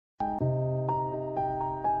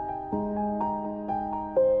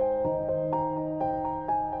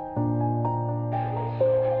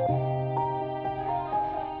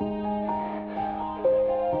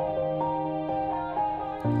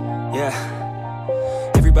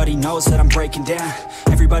Everybody knows that I'm breaking down.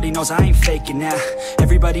 Everybody knows I ain't faking now.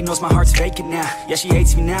 Everybody knows my heart's vacant now. Yeah, she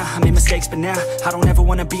hates me now, I made mistakes but now I don't ever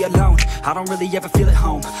wanna be alone. I don't really ever feel at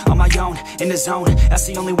home. On my own, in the zone, that's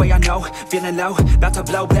the only way I know. Feeling low, about to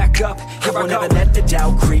blow back up. Here I won't ever let the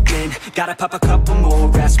doubt creep in. Gotta pop a couple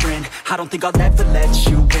more aspirin. I don't think I'll ever let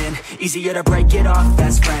you in. Easier to break it off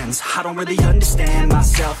as friends. I don't really understand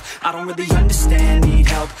myself. I don't really understand, need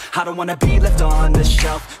help. I don't wanna be left on the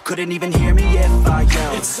shelf. Couldn't even hear me if I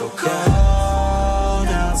yelled. It's so cold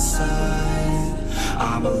outside,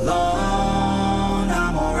 I'm alone,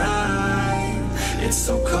 I'm alright. It's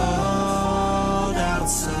so cold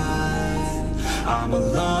outside, I'm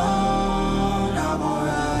alone, I'm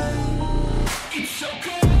alright. It's so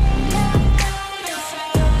cold.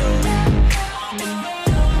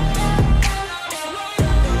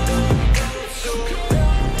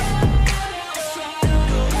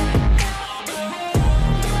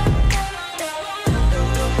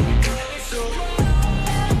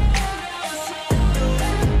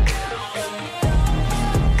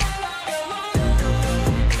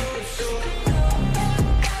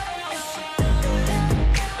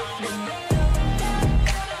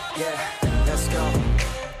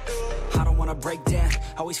 Break down,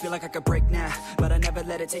 always feel like I could break now, but I never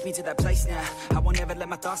let it take me to that place now. I won't ever let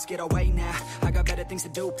my thoughts get away now. I got better things to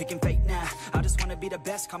do, picking fate now. I just wanna be the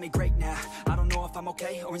best, call me great now. I don't know if I'm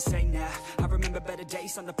okay or insane now. I remember better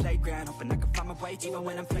days on the playground, hoping I can find my way. Even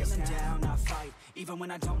when I'm feeling down, I fight. Even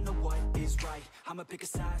when I don't know what is right, I'ma pick a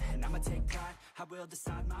side and I'ma take pride. I will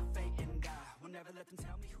decide my fate and I will never let them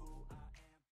tell me who